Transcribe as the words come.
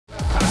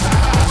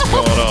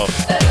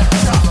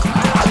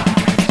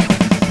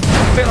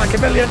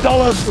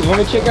$1,000,000.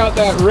 Want to check out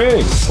that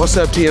ring? What's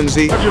up,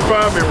 TMZ? How'd you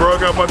find me, bro? I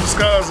got my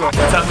disguise on.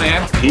 What's up,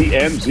 man?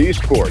 TMZ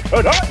Sports.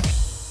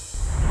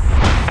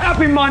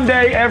 Happy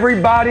Monday,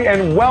 everybody,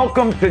 and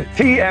welcome to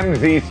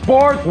TMZ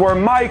Sports, where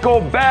Michael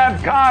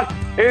Babcock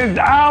is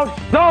out.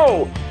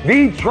 So,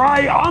 the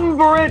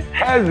triumvirate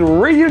has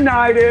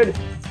reunited.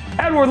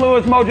 Edward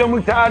Lewis, Mojo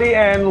Muhtadi,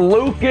 and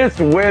Lucas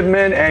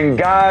Widman. And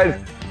guys,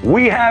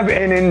 we have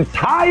an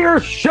entire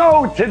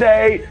show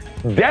today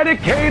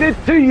dedicated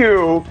to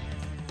you,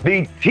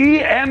 the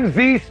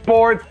TMZ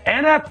Sports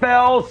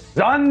NFL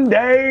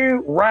Sunday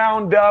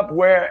Roundup,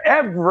 where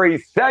every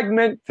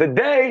segment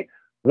today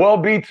will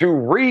be to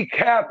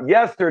recap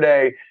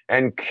yesterday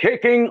and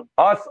kicking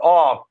us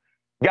off.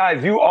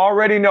 Guys, you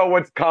already know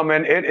what's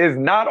coming. It has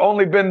not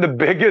only been the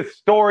biggest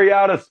story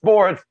out of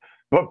sports,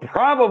 but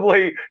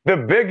probably the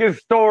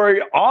biggest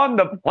story on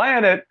the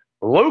planet.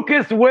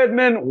 Lucas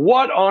Widman,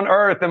 what on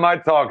earth am I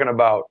talking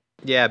about?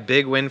 Yeah,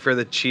 big win for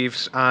the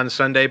Chiefs on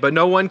Sunday, but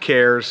no one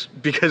cares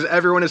because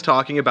everyone is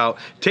talking about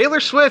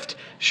Taylor Swift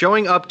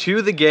showing up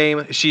to the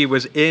game. She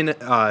was in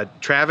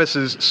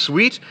Travis's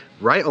suite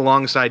right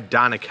alongside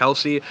Donna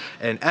Kelce,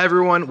 and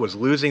everyone was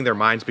losing their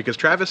minds because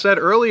Travis said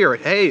earlier,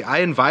 hey, I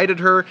invited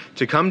her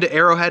to come to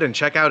Arrowhead and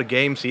check out a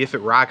game, see if it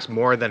rocks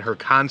more than her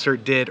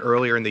concert did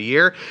earlier in the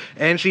year,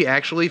 and she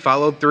actually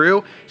followed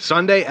through.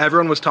 Sunday,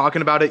 everyone was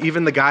talking about it.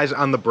 Even the guys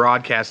on the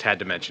broadcast had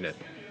to mention it.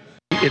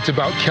 It's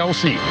about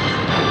Kelce.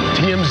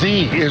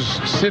 TMZ is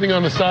sitting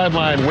on the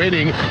sideline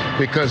waiting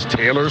because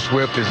Taylor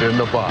Swift is in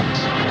the box.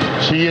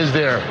 She is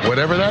there.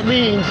 Whatever that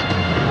means,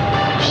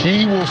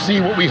 she will see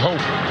what we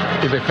hope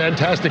is a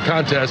fantastic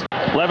contest.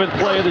 11th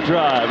play of the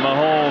drive.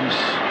 Mahomes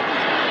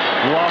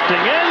lofting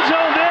end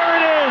zone. There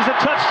it is. A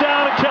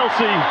touchdown to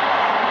Kelce.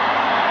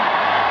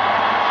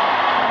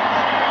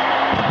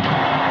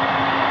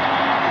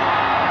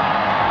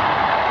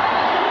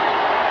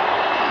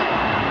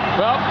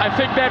 Well, I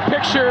think that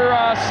picture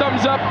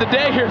sums up the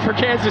day here for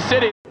Kansas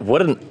City.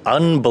 What an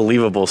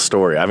unbelievable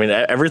story. I mean,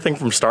 everything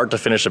from start to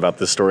finish about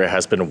this story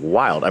has been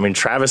wild. I mean,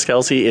 Travis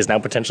Kelce is now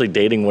potentially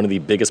dating one of the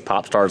biggest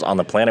pop stars on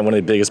the planet, one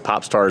of the biggest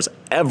pop stars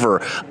ever.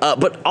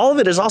 But all of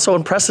it is also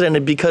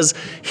unprecedented because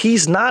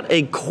he's not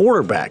a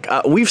quarterback.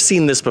 We've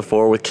seen this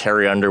before with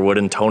Carrie Underwood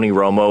and Tony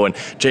Romo and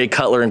Jay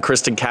Cutler and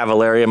Kristen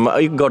Cavallari.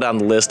 And you can go down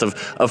the list of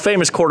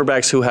famous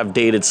quarterbacks who have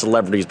dated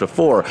celebrities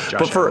before.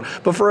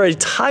 But for a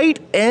tight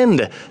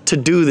end to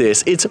do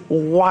this, it's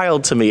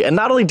wild to me. And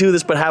not only do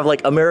this, but have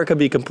like America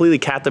be completely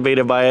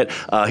captivated by it.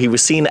 He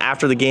was seen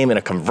after the game in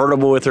a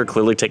convertible with her,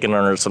 clearly taken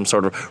on some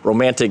sort of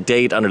romantic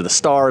date under the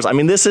stars. I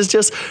mean, this is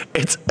just,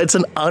 it's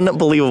an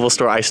unbelievable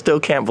story. I still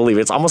can't believe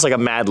it. It's almost like a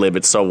Mad Lib.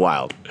 It's so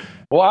wild.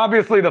 Well,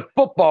 obviously the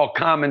football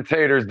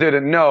commentators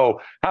didn't know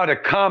how to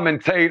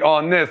commentate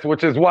on this,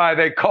 which is why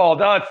they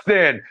called us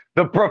in.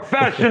 The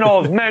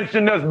professionals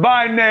mentioned us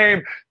by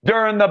name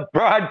during the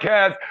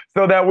broadcast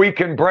so that we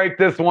can break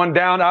this one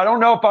down. I don't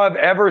know if I've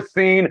ever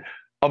seen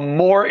a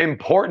more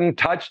important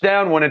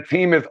touchdown when a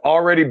team is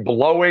already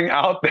blowing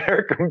out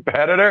their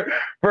competitor,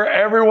 for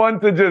everyone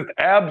to just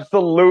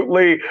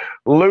absolutely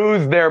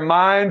lose their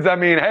minds. I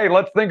mean, hey,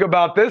 let's think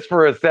about this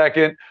for a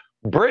second.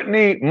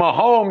 Brittany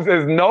Mahomes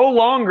is no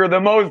longer the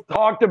most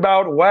talked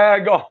about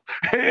wag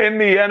in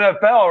the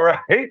NFL, right?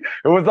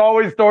 It was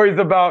always stories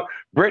about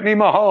Brittany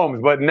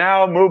Mahomes, but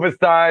now move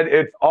aside,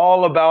 it's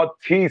all about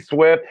T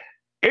Swift.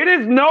 It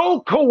is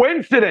no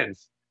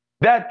coincidence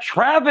that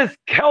Travis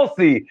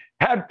Kelce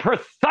had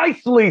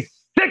precisely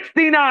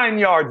 69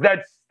 yards.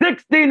 That's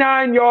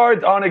 69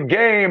 yards on a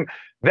game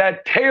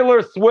that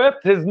Taylor Swift,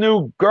 his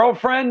new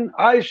girlfriend,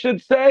 I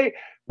should say,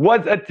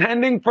 was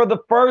attending for the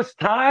first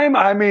time.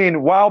 I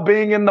mean, while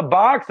being in the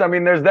box. I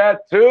mean, there's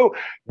that too.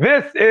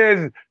 This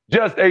is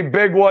just a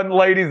big one,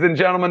 ladies and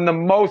gentlemen, the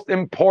most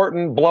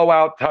important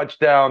blowout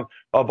touchdown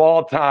of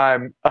all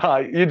time.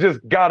 You just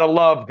gotta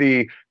love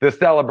the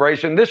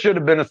celebration. This should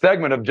have been a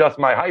segment of Just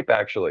My Hype,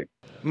 actually.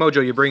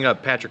 Mojo, you bring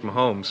up Patrick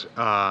Mahomes.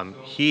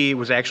 He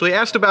was actually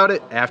asked about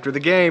it after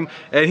the game,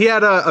 and he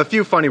had a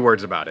few funny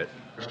words about it.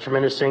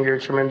 Tremendous singer,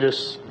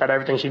 tremendous at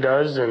everything she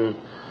does, and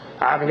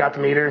I haven't got to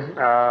meet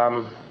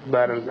her.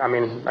 But I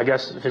mean, I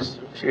guess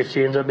if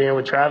she ends up being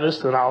with Travis,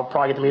 then I'll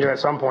probably get to meet her at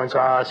some point.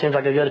 So seems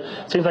like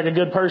a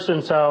good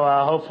person. So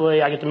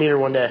hopefully I get to meet her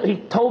one day. He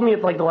told me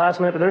at like the last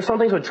minute, but there's some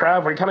things with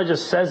Trav where he kind of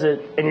just says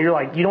it, and you're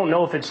like, you don't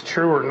know if it's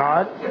true or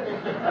not.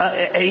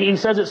 He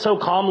says it so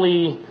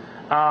calmly.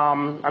 I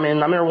mean,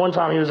 I remember one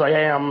time he was like,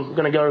 "Hey, I'm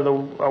gonna go to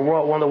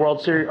one of the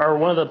World Series or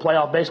one of the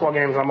playoff baseball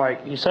games." And I'm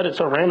like, "You said it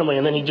so randomly,"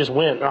 and then he just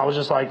went, and I was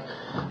just like,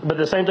 "But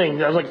the same thing."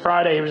 That was like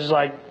Friday. He was just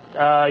like,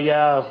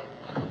 "Yeah,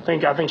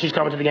 I think she's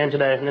coming to the game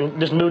today," and then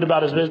just moved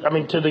about his business. I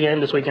mean, to the game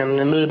this weekend,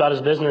 and moved about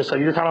his business. So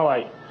you're kind of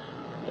like,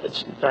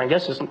 I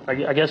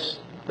guess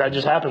that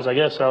just happens. I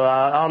guess so.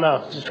 I don't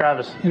know. It's just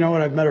Travis. You know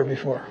what? I've met her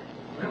before.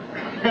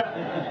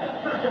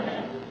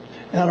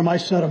 Adam, I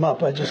set him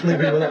up. I just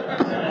leave you with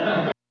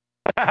it.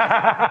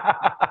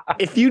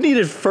 if you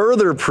needed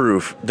further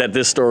proof that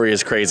this story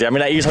is crazy, I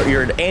mean, you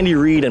heard Andy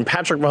Reid and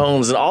Patrick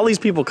Mahomes and all these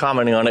people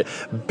commenting on it.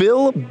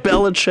 Bill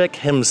Belichick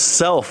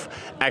himself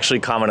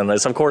actually commented on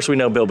this. Of course, we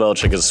know Bill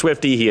Belichick is a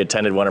Swiftie. He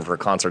attended one of her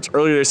concerts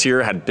earlier this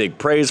year, had big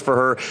praise for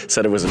her,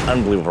 said it was an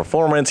unbelievable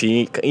performance.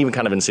 He even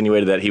kind of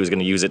insinuated that he was going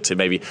to use it to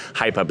maybe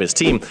hype up his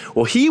team.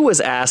 Well, he was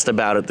asked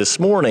about it this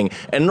morning,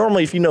 and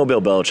normally if you know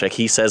Bill Belichick,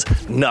 he says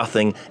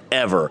nothing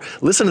ever.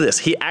 Listen to this.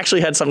 He actually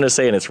had something to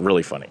say, and it's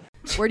really funny.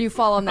 Where do you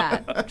fall on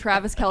that?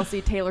 Travis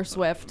Kelce, Taylor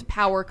Swift,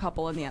 power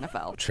couple in the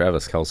NFL.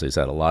 Travis Kelce's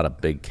had a lot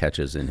of big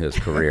catches in his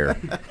career.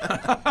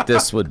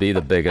 This would be the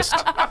biggest.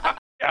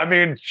 I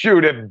mean,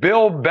 shoot, if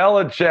Bill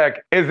Belichick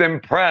is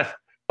impressed,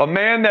 a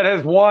man that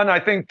has won, I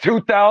think,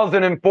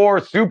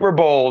 2004 Super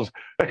Bowls,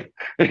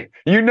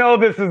 you know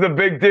this is a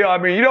big deal. I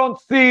mean, you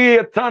don't see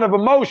a ton of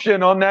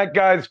emotion on that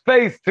guy's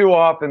face too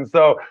often.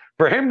 So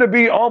for him to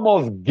be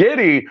almost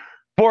giddy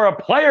for a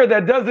player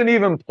that doesn't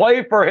even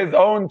play for his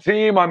own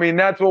team, I mean,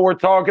 that's what we're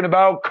talking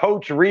about.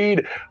 Coach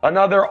Reid,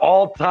 another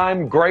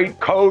all-time great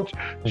coach,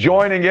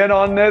 joining in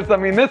on this. I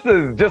mean, this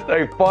is just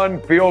a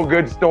fun,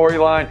 feel-good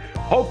storyline.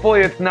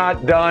 Hopefully it's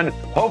not done.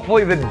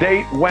 Hopefully the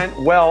date went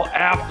well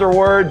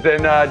afterwards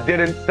and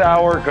didn't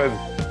sour, because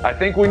I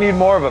think we need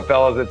more of it,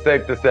 fellas, it's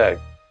safe to say.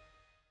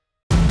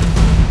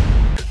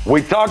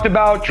 We talked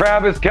about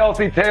Travis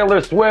Kelce,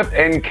 Taylor Swift,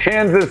 and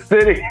Kansas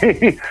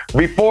City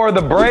before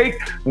the break.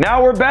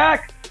 Now we're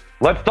back.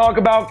 Let's talk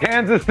about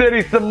Kansas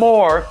City some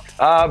more,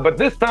 but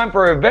this time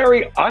for a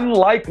very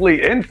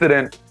unlikely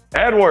incident.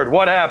 Edward,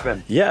 what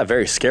happened? Yeah, a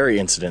very scary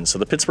incident. So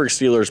the Pittsburgh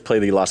Steelers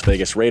played the Las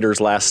Vegas Raiders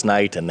last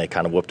night, and they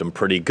kind of whooped them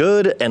pretty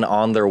good. And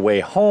on their way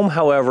home,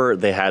 however,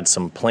 they had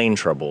some plane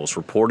troubles.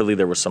 Reportedly,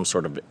 there was some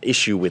sort of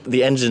issue with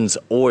the engine's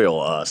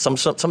oil.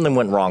 Something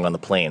went wrong on the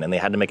plane, and they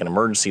had to make an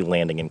emergency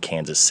landing in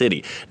Kansas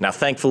City. Now,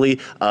 thankfully,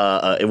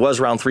 it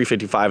was around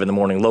 3:55 in the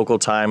morning local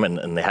time,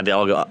 and they had to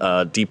all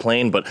go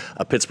deplane. But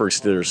a Pittsburgh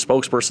Steelers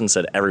spokesperson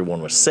said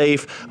everyone was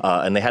safe,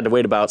 and they had to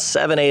wait about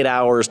 7-8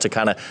 hours to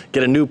kind of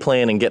get a new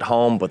plane and get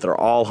home. But they're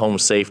all home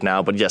safe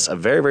now. But yes, a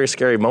very, very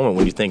scary moment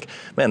when you think,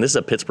 man, this is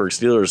a Pittsburgh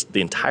Steelers.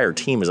 The entire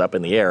team is up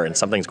in the air and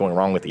something's going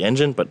wrong with the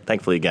engine. But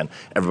thankfully, again,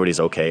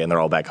 everybody's okay and they're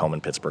all back home in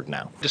Pittsburgh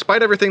now.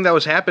 Despite everything that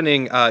was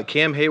happening,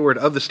 Cam Hayward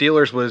of the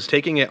Steelers was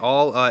taking it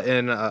all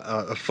in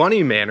a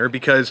funny manner,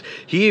 because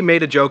he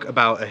made a joke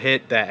about a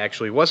hit that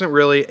actually wasn't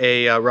really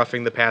a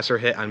roughing the passer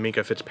hit on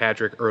Minkah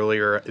Fitzpatrick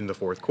earlier in the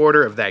fourth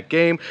quarter of that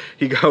game.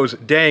 He goes,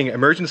 dang,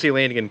 emergency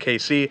landing in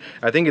KC.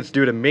 I think it's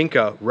due to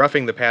Minkah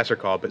roughing the passer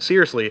call, but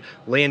seriously,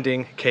 landing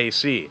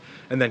KC.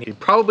 And then he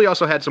probably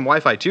also had some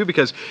Wi-Fi too,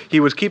 because he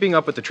was keeping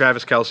up with the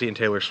Travis Kelce and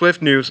Taylor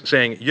Swift news,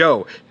 saying,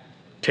 yo,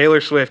 Taylor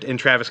Swift and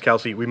Travis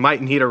Kelce, we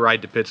might need a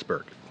ride to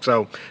Pittsburgh.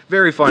 So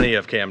very funny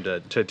of Cam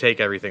to take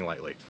everything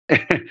lightly.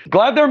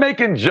 Glad they're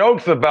making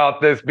jokes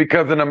about this,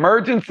 because an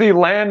emergency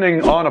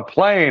landing on a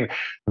plane,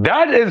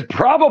 that is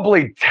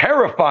probably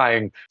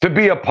terrifying to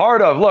be a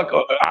part of. Look,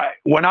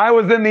 when I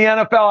was in the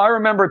NFL, I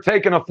remember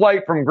taking a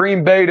flight from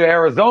Green Bay to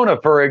Arizona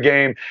for a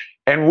game,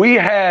 and we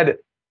had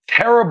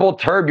terrible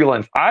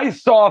turbulence. I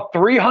saw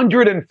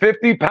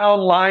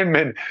 350-pound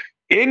linemen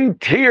in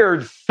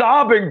tears,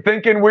 sobbing,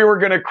 thinking we were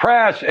going to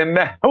crash, and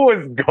that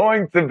was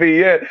going to be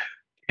it.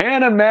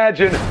 Can't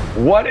imagine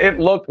what it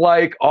looked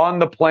like on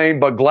the plane,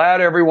 but glad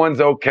everyone's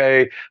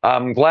okay.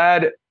 I'm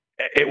glad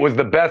it was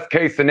the best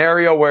case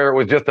scenario where it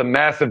was just a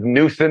massive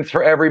nuisance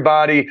for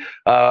everybody.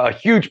 A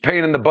huge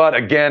pain in the butt,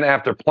 again,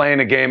 after playing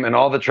a game and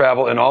all the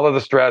travel and all of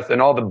the stress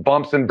and all the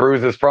bumps and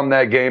bruises from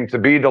that game to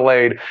be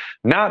delayed.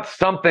 Not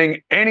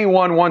something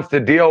anyone wants to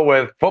deal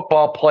with,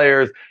 football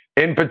players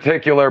in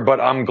particular, but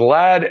I'm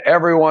glad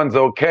everyone's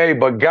okay.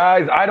 But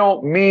guys, I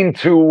don't mean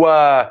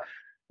to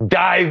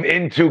dive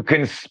into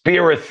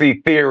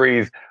conspiracy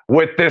theories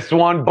with this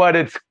one, but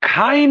it's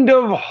kind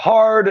of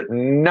hard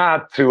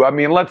not to. I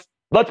mean, let's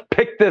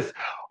pick this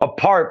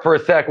apart for a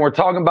second. We're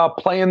talking about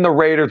playing the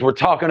Raiders. We're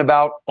talking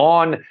about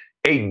on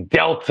a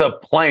Delta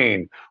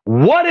plane.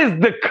 What is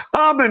the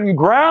common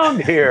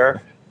ground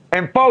here?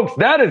 And folks,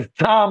 that is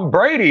Tom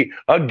Brady,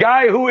 a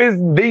guy who is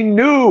the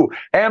new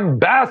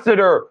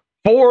ambassador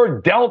for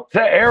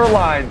Delta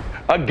Airlines,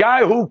 a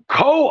guy who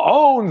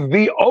co-owns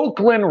the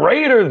Oakland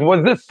Raiders.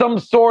 Was this some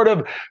sort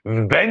of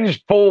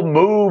vengeful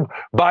move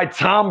by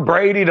Tom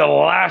Brady to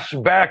lash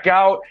back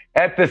out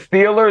at the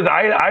Steelers?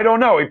 I don't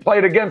know. He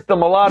played against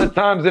them a lot of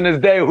times in his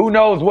day. Who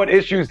knows what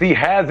issues he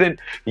hasn't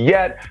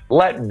yet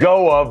let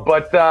go of,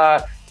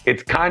 but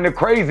it's kind of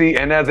crazy.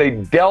 And as a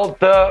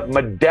Delta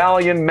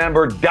Medallion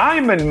member,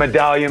 Diamond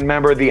Medallion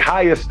member, the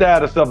highest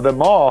status of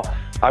them all,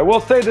 I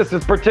will say this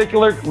is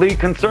particularly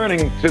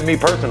concerning to me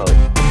personally.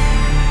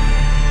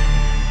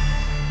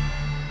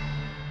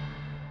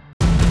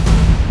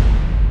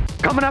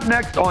 Coming up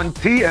next on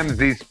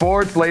TMZ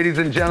Sports, ladies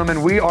and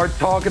gentlemen, we are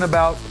talking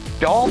about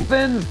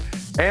Dolphins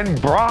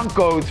and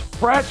Broncos,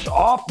 fresh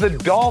off the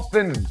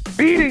Dolphins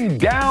beating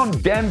down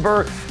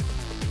Denver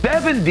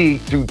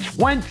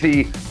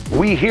 70-20.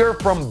 We hear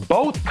from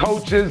both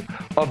coaches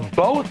of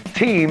both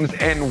teams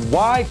and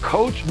why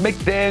Coach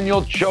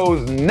McDaniel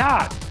chose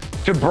not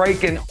to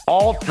break an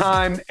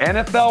all-time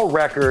NFL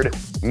record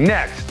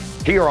next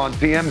here on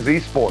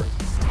TMZ Sports.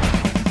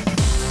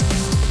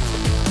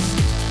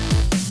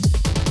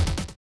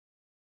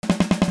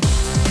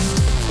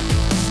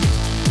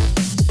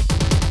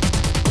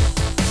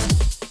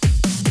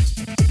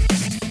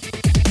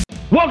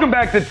 Welcome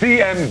back to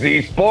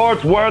TMZ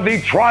Sports, where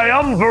the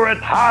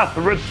triumvirate hath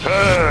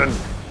returned.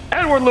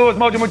 Edward Lewis,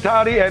 Mojo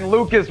Mutati, and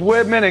Lucas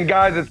Whitman. And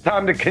guys, it's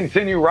time to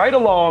continue right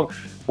along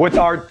with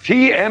our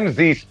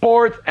TMZ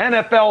Sports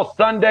NFL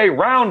Sunday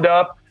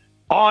Roundup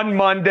on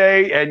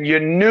Monday. And you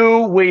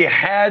knew we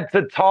had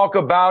to talk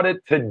about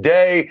it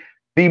today.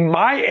 The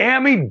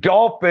Miami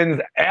Dolphins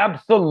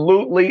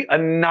absolutely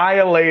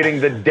annihilating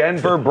the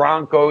Denver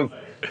Broncos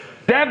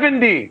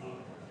 70-20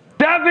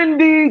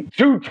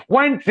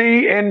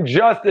 in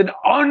just an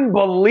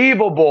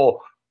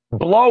unbelievable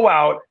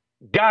blowout.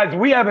 Guys,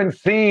 we haven't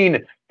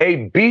seen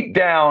a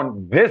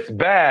beatdown this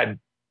bad.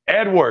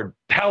 Edward,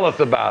 tell us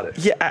about it.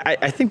 Yeah,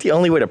 I think the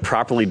only way to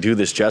properly do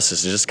this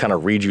justice is just kind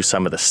of read you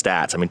some of the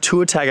stats. I mean,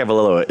 Tua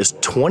Tagovailoa is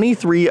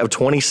 23 of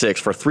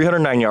 26 for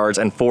 309 yards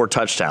and 4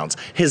 touchdowns.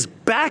 His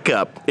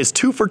backup is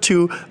 2 for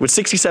 2 with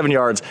 67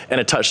 yards and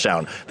a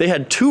touchdown. They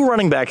had 2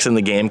 running backs in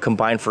the game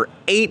combined for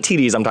 8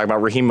 TDs. I'm talking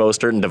about Raheem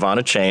Mostert and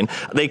Devon Chain.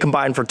 They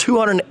combined for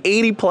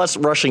 280 plus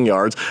rushing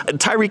yards.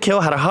 Tyreek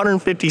Hill had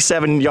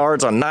 157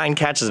 yards on 9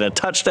 catches and a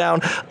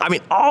touchdown. I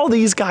mean, all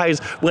these guys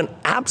went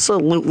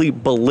absolutely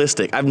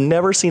ballistic. I've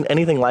never seen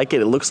anything like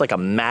it. It looks like a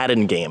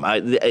Madden game.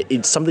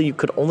 It's something you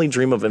could only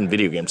dream of in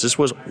video games. This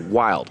was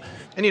wild.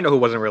 And you know who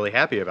wasn't really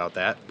happy about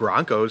that?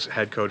 Broncos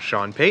head coach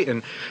Sean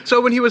Payton.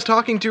 So when he was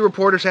talking to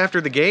reporters after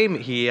the game,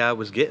 he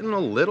was getting a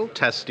little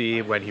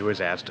testy when he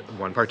was asked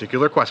one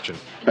particular question.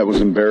 That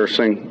was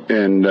embarrassing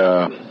and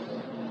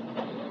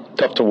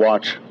tough to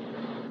watch.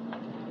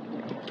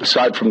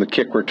 Aside from the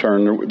kick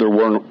return, there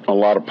weren't a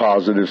lot of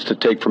positives to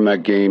take from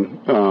that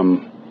game.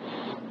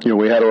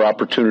 We had our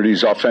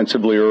opportunities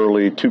offensively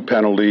early, 2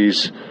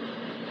 penalties,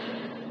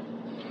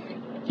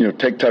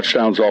 take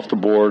touchdowns off the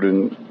board,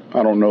 and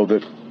I don't know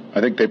that. I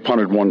think they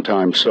punted 1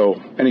 time.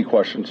 So, any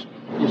questions?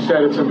 You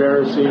said it's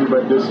embarrassing,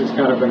 but this is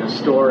kind of an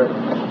historic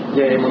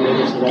game. I mean,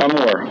 this is the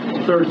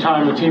 3rd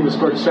time the team has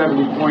scored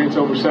 70 points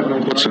over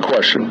 700. What's the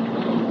question?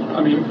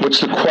 I mean, what's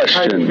the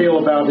question? How do you feel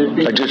about it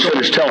being I just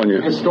finished telling you.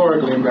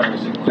 Historically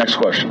embarrassing. Next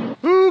question.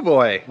 Ooh,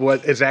 boy.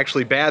 What is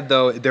actually bad,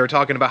 though, they're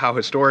talking about how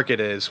historic it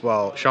is.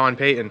 Well, Sean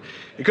Payton,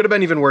 it could have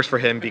been even worse for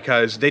him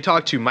because they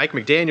talked to Mike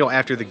McDaniel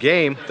after the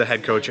game, the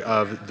head coach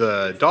of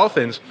the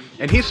Dolphins,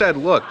 and he said,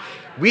 look,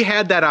 we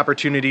had that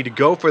opportunity to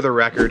go for the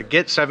record,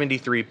 get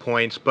 73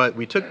 points, but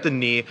we took the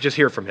knee. Just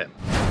hear from him.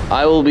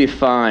 I will be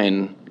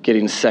fine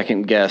getting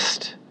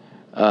second-guessed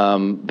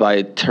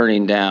by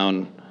turning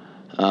down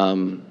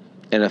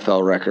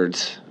NFL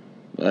records.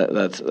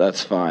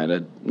 That's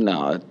fine.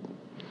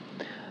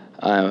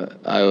 I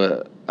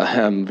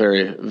am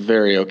very,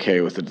 very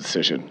okay with the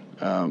decision.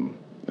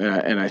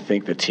 And I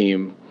think the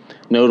team,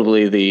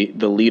 notably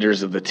the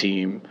leaders of the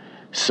team,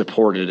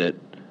 supported it.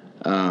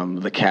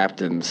 The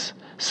captains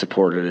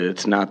supported it.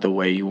 It's not the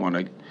way you want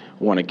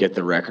to get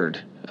the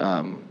record.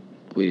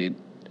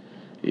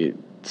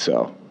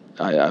 So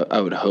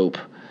I would hope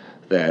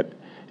that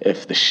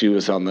if the shoe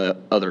is on the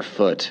other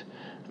foot,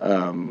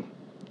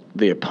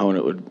 the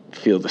opponent would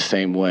feel the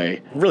same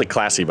way. Really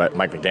classy by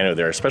Mike McDaniel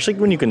there, especially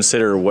when you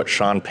consider what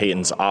Sean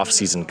Payton's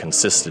offseason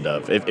consisted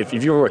of. If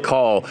you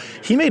recall,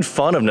 he made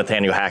fun of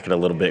Nathaniel Hackett a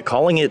little bit,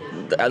 calling it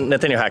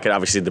Nathaniel Hackett,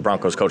 obviously the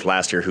Broncos coach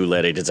last year, who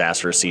led a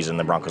disastrous season.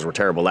 The Broncos were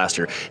terrible last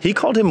year. He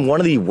called him one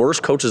of the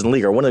worst coaches in the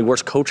league, or one of the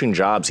worst coaching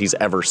jobs he's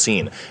ever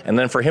seen. And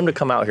then for him to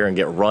come out here and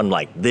get run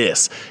like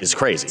this is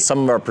crazy.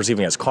 Some are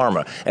perceiving it as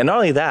karma. And not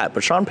only that,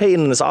 but Sean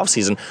Payton in this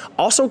offseason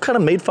also kind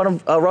of made fun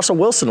of Russell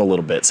Wilson a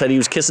little bit, said he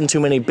was kissing too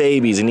many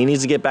babies and he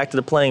needs to get back to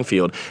the playing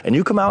field. And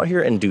you come out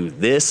here and do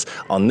this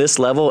on this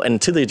level,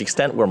 and to the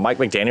extent where Mike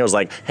McDaniel's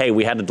like, hey,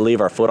 we had to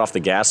leave our foot off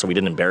the gas so we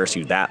didn't embarrass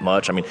you that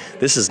much. I mean,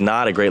 this is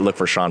not a great look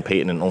for Sean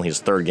Payton in only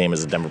his 3rd game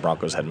as the Denver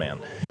Broncos head man.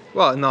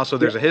 Well, and also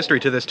there's a history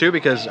to this too,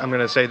 because I'm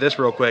going to say this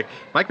real quick.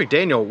 Mike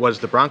McDaniel was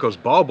the Broncos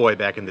ball boy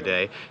back in the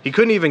day. He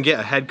couldn't even get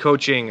a head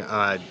coaching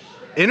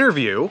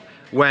interview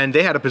when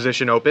they had a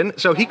position open.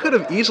 So he could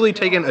have easily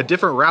taken a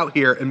different route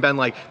here and been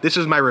like, this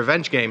is my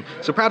revenge game.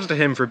 So props to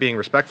him for being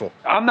respectful.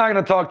 I'm not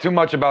going to talk too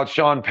much about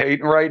Sean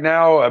Payton right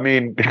now. I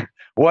mean,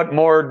 what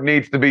more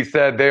needs to be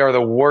said? They are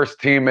the worst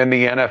team in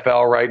the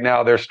NFL right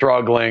now. They're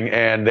struggling,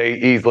 and they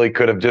easily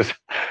could have just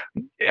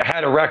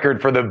had a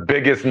record for the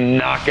biggest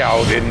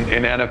knockout in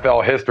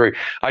NFL history.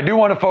 I do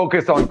want to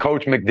focus on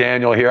Coach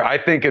McDaniel here. I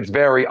think it's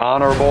very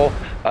honorable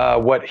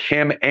what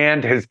him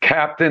and his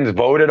captains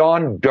voted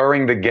on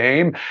during the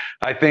game.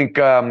 I think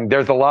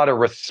there's a lot of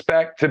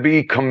respect to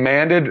be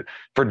commanded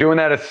for doing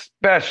that,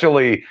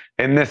 especially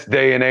in this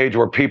day and age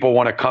where people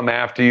want to come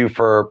after you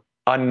for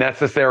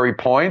unnecessary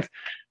points.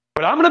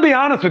 But I'm going to be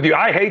honest with you.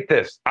 I hate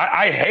this.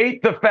 I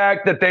hate the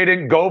fact that they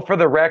didn't go for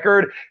the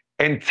record.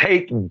 and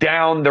take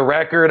down the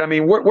record. I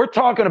mean, we're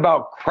talking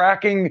about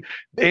cracking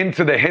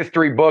into the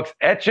history books,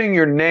 etching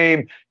your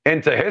name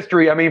into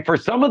history. I mean, for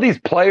some of these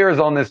players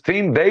on this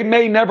team, they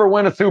may never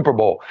win a Super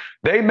Bowl.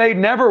 They may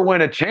never win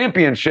a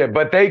championship,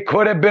 but they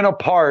could have been a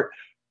part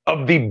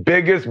of the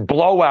biggest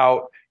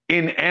blowout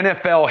in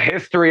NFL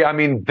history. I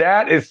mean,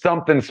 that is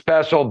something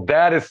special.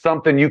 That is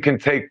something you can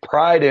take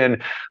pride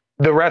in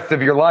the rest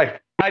of your life.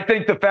 I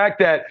think the fact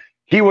that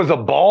he was a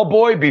ball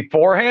boy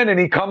beforehand and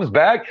he comes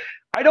back,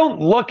 I don't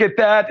look at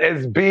that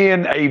as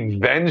being a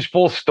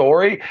vengeful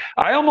story.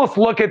 I almost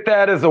look at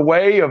that as a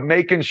way of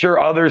making sure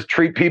others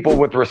treat people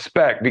with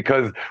respect,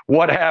 because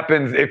what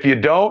happens if you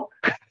don't?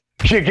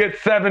 You get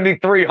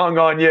 73 hung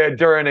on you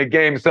during a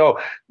game. So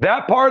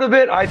that part of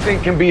it, I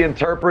think, can be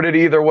interpreted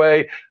either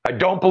way. I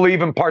don't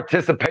believe in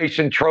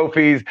participation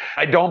trophies.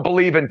 I don't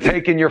believe in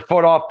taking your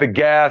foot off the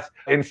gas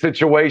in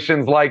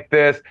situations like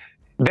this.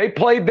 They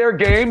played their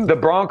game. The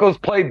Broncos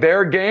played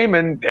their game,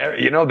 and,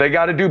 they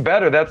got to do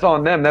better. That's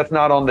on them. That's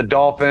not on the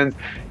Dolphins.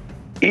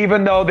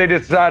 Even though they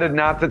decided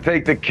not to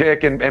take the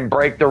kick and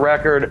break the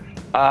record,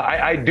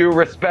 I do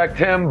respect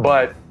him,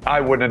 but I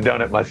wouldn't have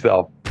done it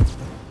myself.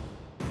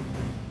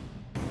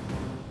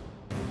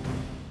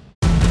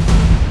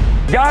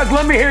 Guys,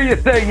 let me hear you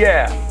say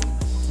yeah.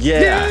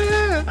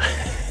 Yeah.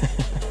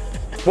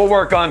 We'll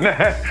work on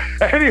that.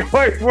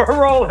 Anyways, we're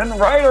rolling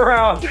right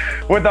around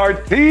with our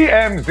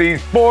TMZ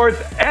Sports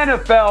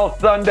NFL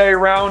Sunday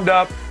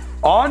Roundup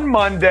on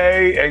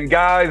Monday. And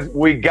guys,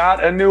 we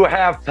got a new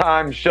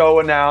halftime show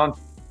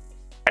announced,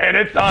 and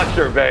it's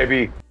Usher,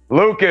 baby.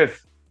 Lucas,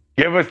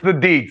 give us the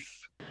deets.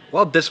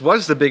 Well, this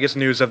was the biggest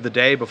news of the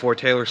day before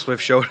Taylor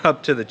Swift showed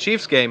up to the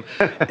Chiefs game.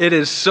 It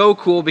is so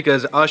cool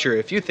because Usher,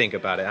 if you think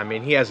about it, I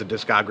mean, he has a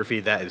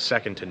discography that is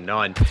second to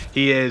none.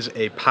 He is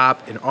a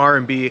pop and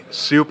R&B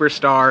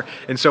superstar.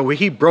 And so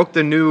he broke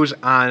the news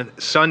on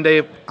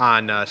Sunday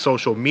on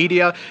social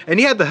media, and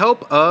he had the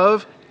help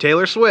of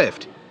Taylor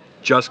Swift.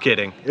 Just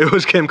kidding. It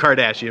was Kim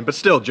Kardashian, but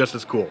still just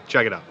as cool.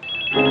 Check it out.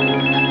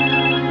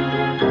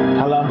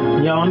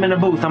 Hello? Yo, I'm in the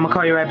booth. I'm gonna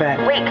call you right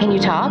back. Wait, can you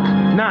talk?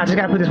 Nah, I just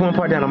gotta put this one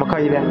part down. I'm gonna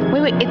call you back.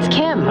 Wait, it's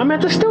Kim. I'm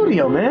at the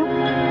studio, man.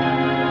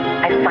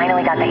 I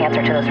finally got the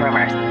answer to those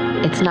rumors.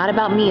 It's not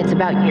about me, it's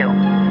about you.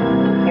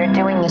 You're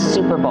doing the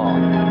Super Bowl.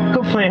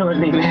 Quit playing with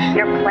me, man.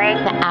 You're playing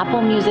the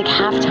Apple Music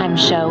halftime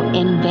show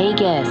in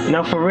Vegas.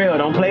 No, for real.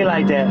 Don't play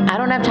like that. I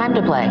don't have time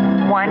to play.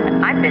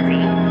 1, I'm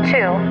busy.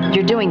 2,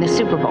 you're doing the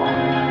Super Bowl.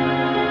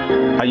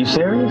 Are you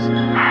serious?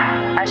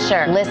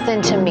 Usher,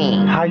 listen to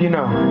me. How you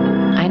know?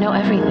 I know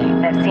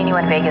everything. I've seen you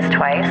in Vegas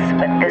twice,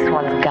 but this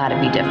one's gotta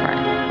be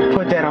different.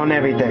 Put that on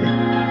everything.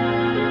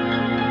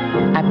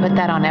 I put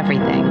that on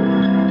everything.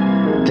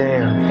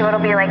 Damn. So it'll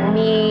be like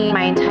me,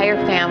 my entire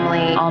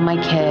family, all my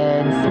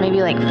kids,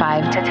 maybe like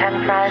 5 to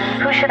 10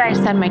 friends. Who should I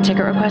send my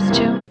ticket request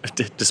to?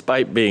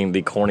 Despite being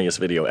the corniest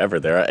video ever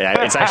there,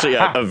 it's actually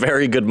a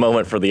very good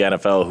moment for the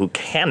NFL, who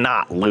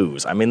cannot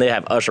lose. I mean, they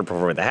have Usher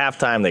performing at the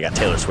halftime. They got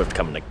Taylor Swift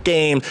coming to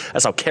game. I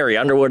saw Carrie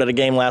Underwood at a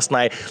game last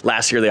night.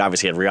 Last year, they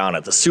obviously had Rihanna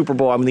at the Super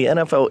Bowl. I mean, the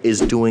NFL is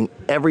doing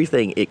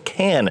everything it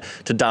can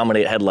to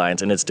dominate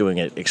headlines, and it's doing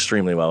it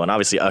extremely well. And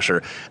obviously,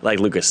 Usher, like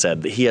Lucas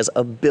said, he has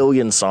a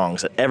billion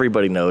songs that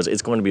everybody knows.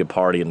 It's going to be a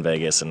party in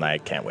Vegas, and I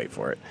can't wait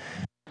for it.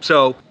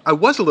 So I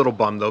was a little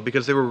bummed, though,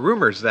 because there were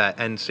rumors that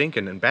NSYNC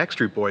and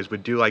Backstreet Boys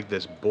would do like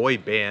this boy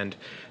band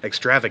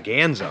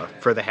extravaganza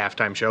for the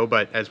halftime show.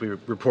 But as we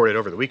reported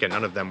over the weekend,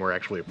 none of them were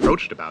actually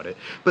approached about it.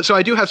 But so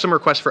I do have some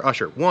requests for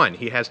Usher. One,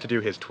 he has to do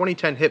his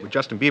 2010 hit with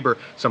Justin Bieber,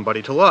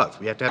 Somebody to Love.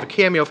 We have to have a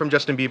cameo from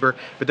Justin Bieber.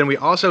 But then we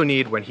also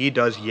need, when he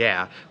does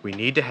Yeah, we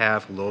need to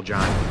have Lil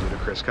Jon and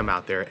Ludacris come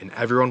out there, and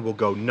everyone will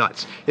go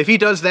nuts. If he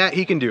does that,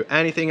 he can do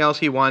anything else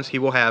he wants. He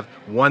will have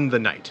won the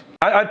night.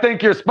 I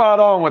think you're spot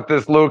on with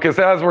this, Lucas.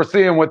 As we're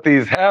seeing with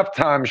these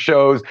halftime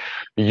shows,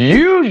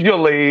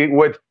 usually,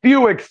 with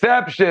few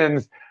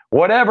exceptions,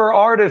 whatever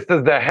artist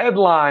is the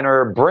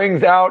headliner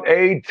brings out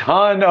a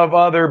ton of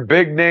other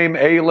big-name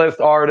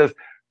A-list artists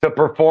to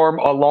perform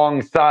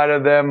alongside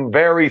of them.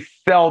 Very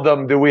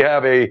seldom do we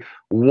have a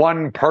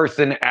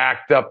one-person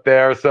act up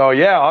there. So,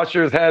 yeah,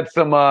 Usher's had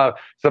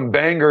some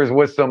bangers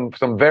with some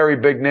very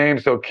big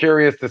names, so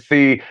curious to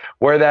see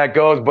where that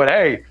goes. But,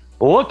 hey,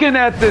 looking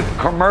at this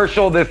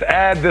commercial, this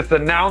ad, this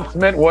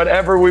announcement,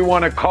 whatever we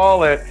want to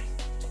call it,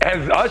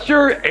 has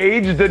Usher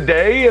aged a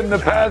day in the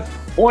past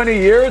 20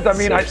 years? I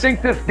mean, I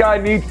think this guy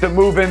needs to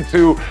move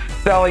into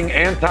selling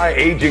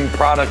anti-aging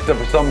products of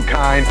some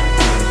kind.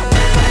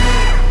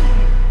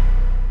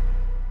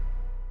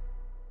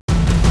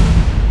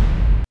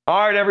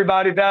 All right,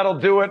 everybody, that'll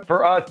do it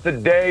for us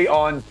today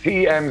on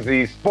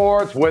TMZ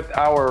Sports with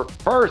our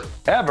first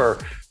ever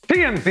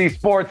TMZ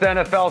Sports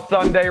NFL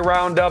Sunday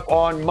Roundup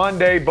on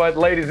Monday. But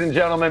ladies and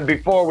gentlemen,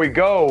 before we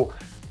go,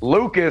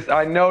 Lucas,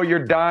 I know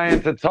you're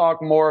dying to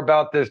talk more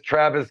about this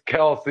Travis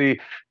Kelce,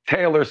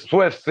 Taylor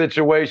Swift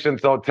situation,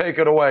 so take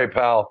it away,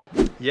 pal.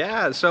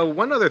 Yeah, so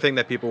one other thing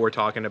that people were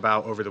talking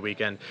about over the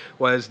weekend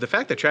was the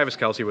fact that Travis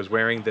Kelce was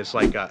wearing this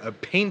like a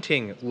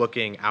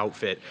painting-looking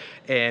outfit,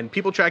 and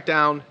people tracked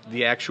down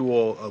the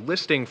actual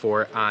listing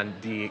for it on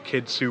the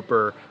Kid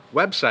Super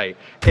website.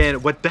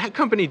 And what that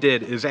company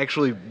did is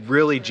actually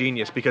really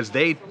genius because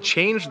they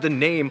changed the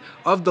name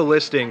of the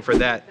listing for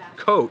that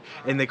coat,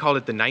 and they called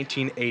it the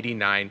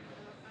 1989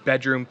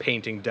 bedroom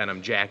painting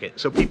denim jacket.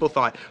 So people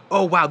thought,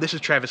 oh wow, this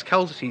is Travis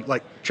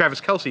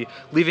Kelce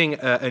leaving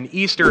an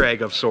Easter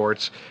egg of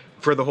sorts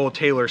for the whole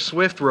Taylor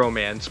Swift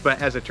romance.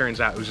 But as it turns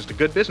out, it was just a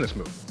good business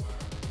move.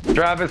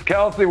 Travis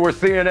Kelce, we're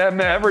seeing him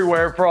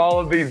everywhere for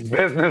all of these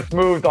business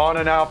moves on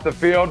and off the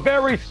field.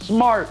 Very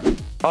smart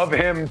of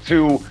him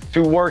to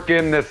work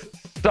in this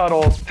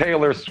subtle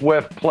Taylor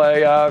Swift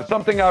play.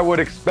 Something I would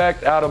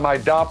expect out of my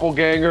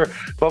doppelganger.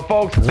 But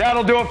folks,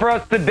 that'll do it for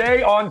us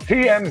today on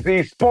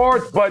TMZ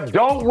Sports. But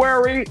don't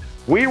worry,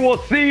 we will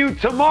see you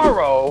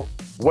tomorrow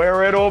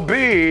where it'll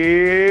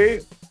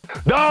be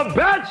the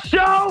best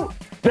show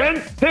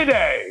since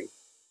today.